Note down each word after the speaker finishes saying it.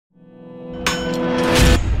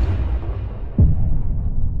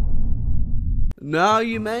Now,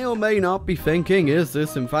 you may or may not be thinking, is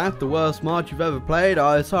this in fact the worst mod you've ever played?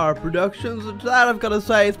 iSorrowproductions, and to that I've got to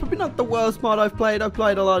say, it's probably not the worst mod I've played. I've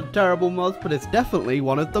played a lot of terrible mods, but it's definitely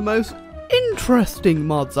one of the most interesting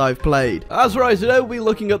mods I've played. That's right, today we'll be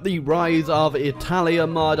looking at the Rise of Italia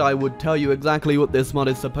mod. I would tell you exactly what this mod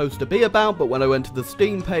is supposed to be about, but when I went to the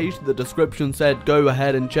Steam page, the description said go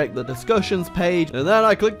ahead and check the discussions page, and then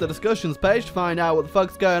I clicked the discussions page to find out what the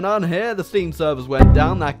fuck's going on here. The Steam servers went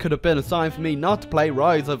down. That could have been a sign for me not to play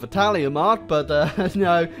Rise of Italia mod, but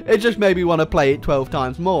no, it just made me want to play it 12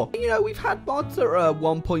 times more. You know, we've had mods that are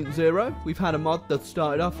 1.0, we've had a mod that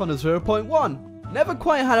started off on a 0.1. Never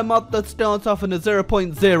quite had a mod that starts off in a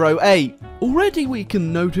 0.08. Already we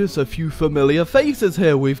can notice a few familiar faces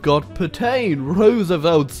here. We've got Patain,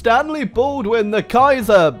 Roosevelt, Stanley Baldwin, the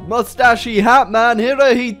Kaiser, Mustachy Hatman,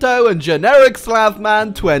 Hirohito, and Generic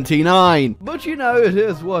Slavman 29. But you know, it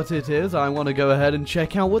is what it is. I want to go ahead and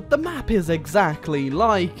check out what the map is exactly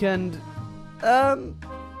like, and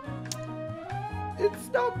it's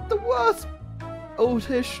not the worst old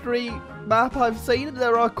history map I've seen.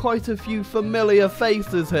 There are quite a few familiar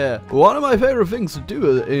faces here. One of my favorite things to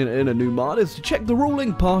do in a new mod is to check the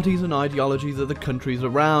ruling parties and ideologies of the countries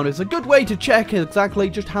around. It's a good way to check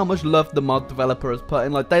exactly just how much love the mod developer has put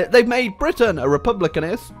in. Like, they've made Britain a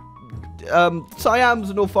republicanist,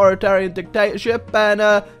 Siam's an authoritarian dictatorship,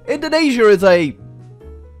 and Indonesia is a...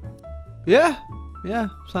 Yeah,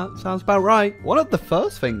 sounds about right. One of the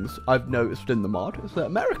first things I've noticed in the mod is that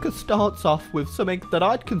America starts off with something that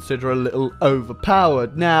I'd consider a little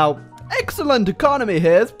overpowered. Now, excellent economy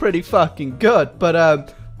here is pretty fucking good,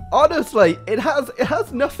 but honestly, it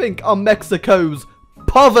has nothing on Mexico's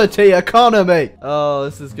poverty economy. Oh,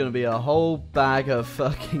 this is gonna be a whole bag of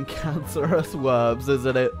fucking cancerous worms,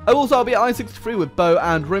 isn't it? I'll be at I-63 with Bo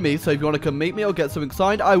and Remy, so if you want to come meet me or get something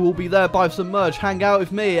signed, I will be there. Buy some merch, hang out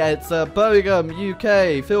with me. It's Birmingham,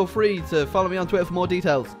 UK. Feel free to follow me on Twitter for more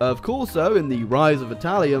details. Of course, though, in the Rise of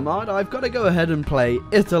Italia mod, I've got to go ahead and play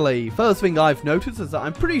Italy. First thing I've noticed is that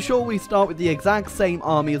I'm pretty sure we start with the exact same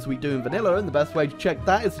army as we do in vanilla, and the best way to check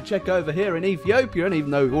that is to check over here in Ethiopia, and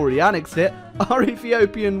even though we've already annexed it, our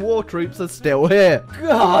Ethiopian war troops are still here.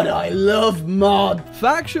 God, I love mod.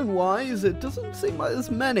 Faction-wise, it doesn't seem like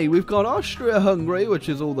there's many. We've got Austria-Hungary, which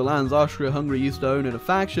is all the lands Austria-Hungary used to own in a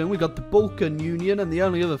faction. We've got the Balkan Union, and the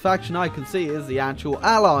only other faction I can see is the actual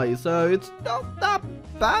Allies. So it's not that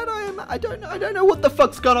bad. I don't know what the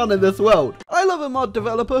fuck's gone on in this world. I love a mod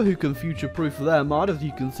developer who can future-proof their mod, as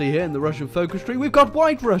you can see here in the Russian focus tree. We've got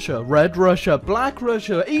White Russia, Red Russia, Black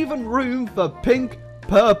Russia, even room for Pink,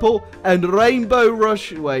 Purple, and Rainbow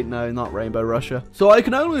Russia. Wait, no, not Rainbow Russia. So I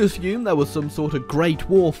can only assume there was some sort of great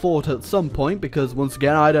war fought at some point, because once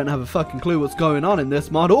again, I don't have a fucking clue what's going on in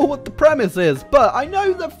this mod or what the premise is. But I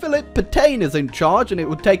know that Philip Patain is in charge, and it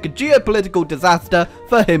would take a geopolitical disaster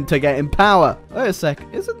for him to get in power. Wait a sec,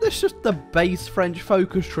 isn't this just the base French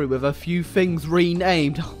focus tree with a few things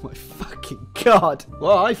renamed? Oh my fucking god.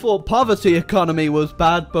 Well, I thought poverty economy was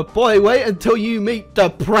bad, but boy, wait until you meet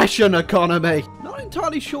depression economy. Not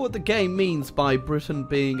entirely sure what the game means by Britain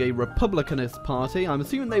being a republicanist party. I'm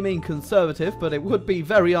assuming they mean conservative, but it would be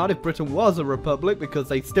very odd if Britain was a republic, because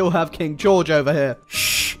they still have King George over here.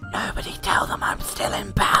 Shh, nobody tell them I'm still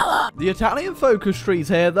in power. The Italian focus tree's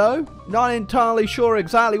here, though. Not entirely sure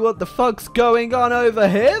exactly what the fuck's going on over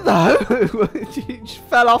here, though. It just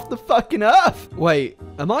fell off the fucking earth. Wait,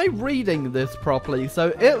 am I reading this properly?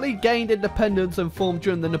 So Italy gained independence and formed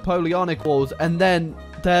during the Napoleonic Wars, and then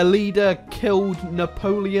their leader killed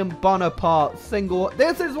Napoleon Bonaparte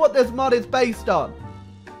This is what this mod is based on.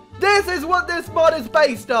 This is what this mod is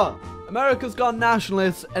based on. America's gone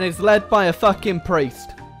nationalist, and it's led by a fucking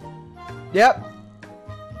priest. Yep.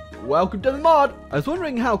 Welcome to the mod. I was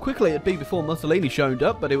wondering how quickly it'd be before Mussolini showed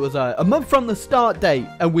up, but it was a month from the start date,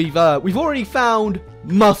 and we've already found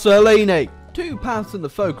Mussolini. Two paths in the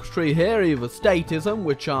focus tree here, either statism,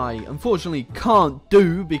 which I unfortunately can't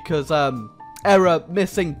do because error,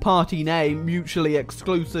 missing party name, mutually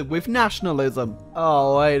exclusive with nationalism.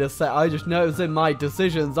 Oh, wait a sec, I just noticed in my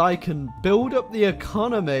decisions I can build up the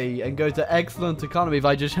economy and go to excellent economy if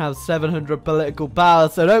I just have 700 political power,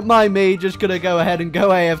 so don't mind me, just gonna go ahead and go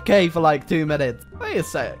AFK for like 2 minutes. Wait a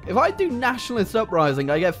sec, if I do nationalist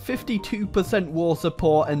uprising, I get 52% war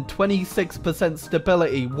support and 26%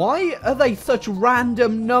 stability. Why are they such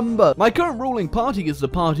random numbers? My current ruling party is the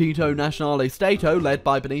Partito Nazionale Stato, led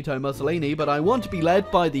by Benito Mussolini, but I want to be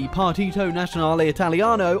led by the Partito Nazionale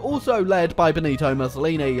Italiano, also led by Benito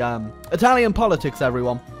Mussolini. Italian politics,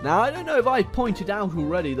 everyone. Now, I don't know if I pointed out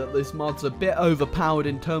already that this mod's a bit overpowered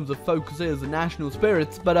in terms of focuses and national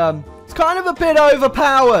spirits, but it's kind of a bit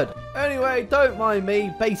overpowered. Anyway, don't mind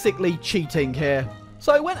me basically cheating here.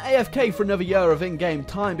 So I went AFK for another year of in-game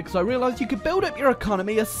time because I realized you could build up your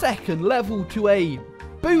economy a second level to a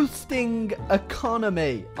boosting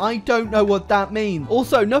economy. I don't know what that means.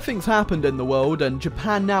 Also, nothing's happened in the world and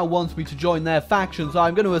Japan now wants me to join their faction, so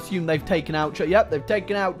I'm going to assume they've taken out they've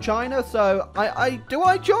taken out China, so do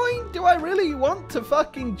I join? Do I really want to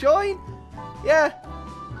fucking join? Yeah.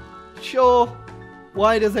 Sure.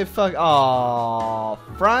 Why does it France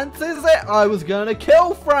is it? I was gonna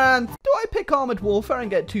kill France. Do I pick Armored Warfare and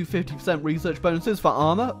get 250% research bonuses for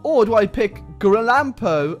armor? Or do I pick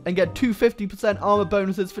Guerrillampo and get 250% armor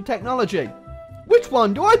bonuses for technology? Which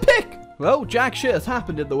one do I pick? Well, jack shit has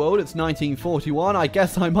happened in the world. It's 1941. I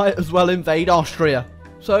guess I might as well invade Austria.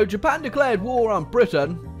 So Japan declared war on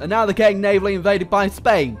Britain, and now they're getting navally invaded by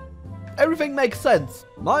Spain. Everything makes sense.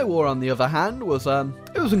 My war, on the other hand, was,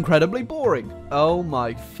 it was incredibly boring. Oh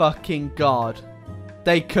my fucking god.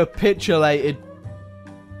 They capitulated.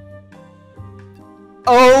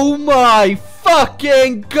 Oh my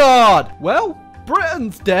fucking god! Well,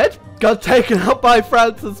 Britain's dead. Got taken out by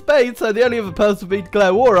France and Spain, so the only other person we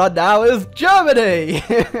declare war on now is Germany!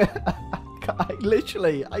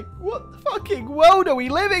 What fucking world are we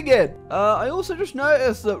living in? I also just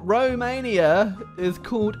noticed that Romania is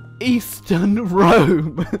called Eastern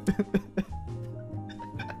Rome.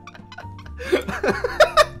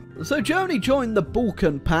 So Germany joined the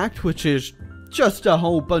Balkan Pact, which is just a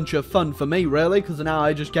whole bunch of fun for me, really, because now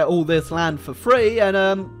I just get all this land for free, and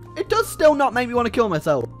it does still not make me want to kill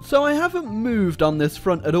myself. So I haven't moved on this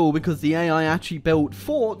front at all because the AI actually built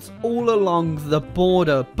forts all along the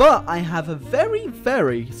border. But I have a very,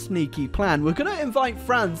 very sneaky plan. We're going to invite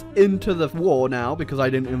France into the war now because I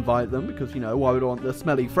didn't invite them because, you know, why would I want the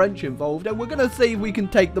smelly French involved? And we're going to see if we can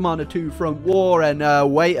take them on a two-front war.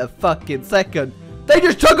 And wait a fucking second. They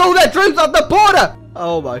just took all their troops off the border!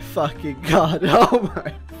 Oh my fucking god. Oh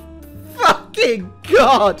my fucking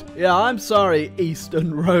god! Yeah, I'm sorry,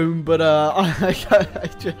 Eastern Rome, but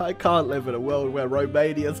I can't live in a world where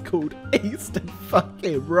Romania's called Eastern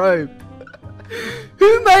fucking Rome.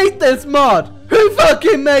 Who made this mod? Who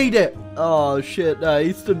fucking made it? Oh shit, no,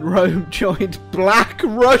 Eastern Rome joined Black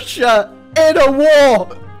Russia in a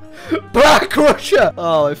war! Black Russia!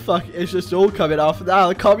 Oh fuck, it's just all coming off now.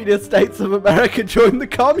 The Communist States of America joined the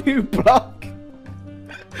commune bloc.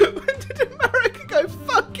 When did America go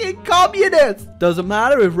fucking communist? Doesn't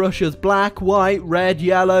matter if Russia's black, white, red,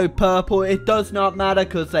 yellow, purple. It does not matter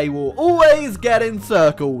because they will always get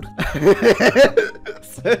encircled.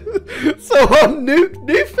 so on New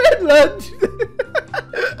Finland.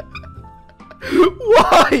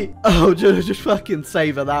 Why? Oh, just fucking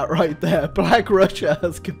savor that right there. Black Russia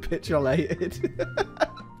has capitulated.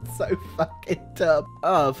 So fucking dumb.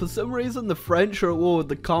 For some reason the French are at war with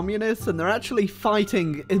the communists and they're actually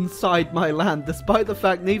fighting inside my land, despite the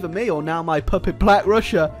fact neither me or now my puppet Black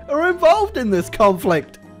Russia are involved in this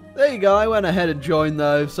conflict. There you go, I went ahead and joined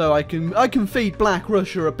though, so I can feed Black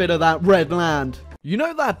Russia a bit of that red land. You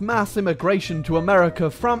know that mass immigration to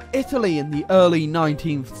America from Italy in the early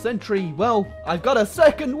 19th century? Well, I've got a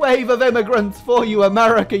second wave of immigrants for you,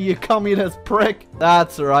 America, you communist prick.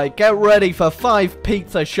 That's right, get ready for 5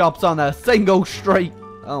 pizza shops on a single street.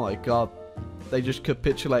 Oh my god, they just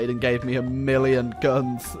capitulated and gave me 1,000,000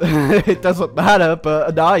 guns. It doesn't matter,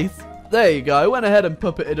 but nice. There you go, I went ahead and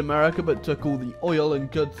puppeted America, but took all the oil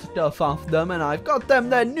and good stuff off them, and I've got them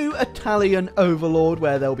their new Italian overlord,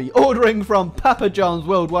 where they'll be ordering from Papa John's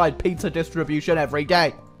worldwide pizza distribution every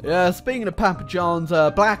day. Yeah, speaking of Papa John's,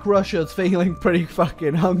 Black Russia's feeling pretty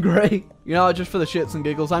fucking hungry. You know, just for the shits and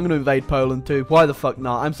giggles, I'm going to invade Poland too. Why the fuck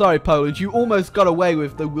not? I'm sorry, Poland, you almost got away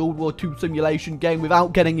with the World War II simulation game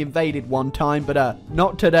without getting invaded one time, but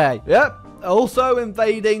not today. Yep, also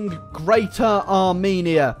invading Greater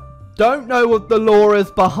Armenia. Don't know what the law is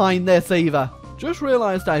behind this either. Just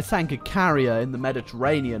realized I sank a carrier in the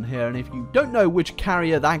Mediterranean here, and if you don't know which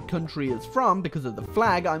carrier that country is from because of the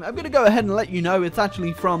flag, I'm going to go ahead and let you know it's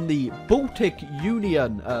actually from the Baltic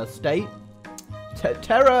Union state,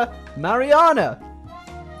 Terra Mariana.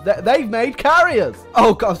 They've made carriers.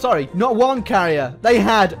 Oh god, sorry, not one carrier. They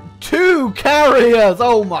had 2 carriers.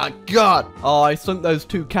 Oh my god. Oh, I sunk those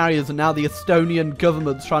 2 carriers and now the Estonian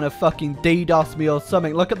government's trying to fucking DDoS me or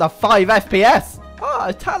something. Look at the 5 FPS. Ah,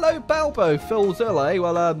 Italo Balbo feels ill, eh?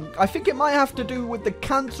 Well, I think it might have to do with the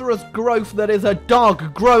cancerous growth that is a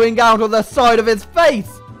dog growing out of the side of his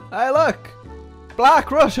face. Hey, look. Black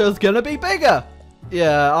Russia's gonna be bigger.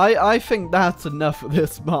 Yeah, I think that's enough of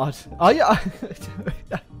this mod.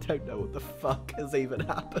 don't know what the fuck has even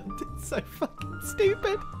happened. It's so fucking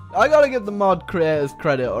stupid. I gotta give the mod creators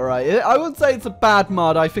credit, alright? I wouldn't say it's a bad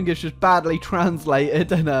mod. I think it's just badly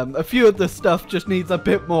translated, and a few of the stuff just needs a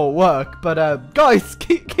bit more work. But guys,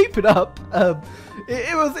 keep it up.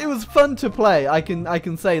 It was fun to play. I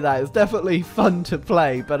can say that. It's definitely fun to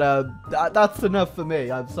play. But that's enough for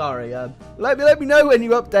me. I'm sorry. Let me know when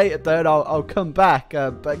you update it though, and I'll come back.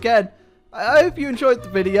 But again, I hope you enjoyed the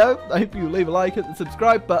video. I hope you leave a like, hit the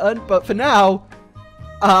subscribe button. But for now,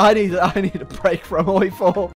 I need a break from Oi4.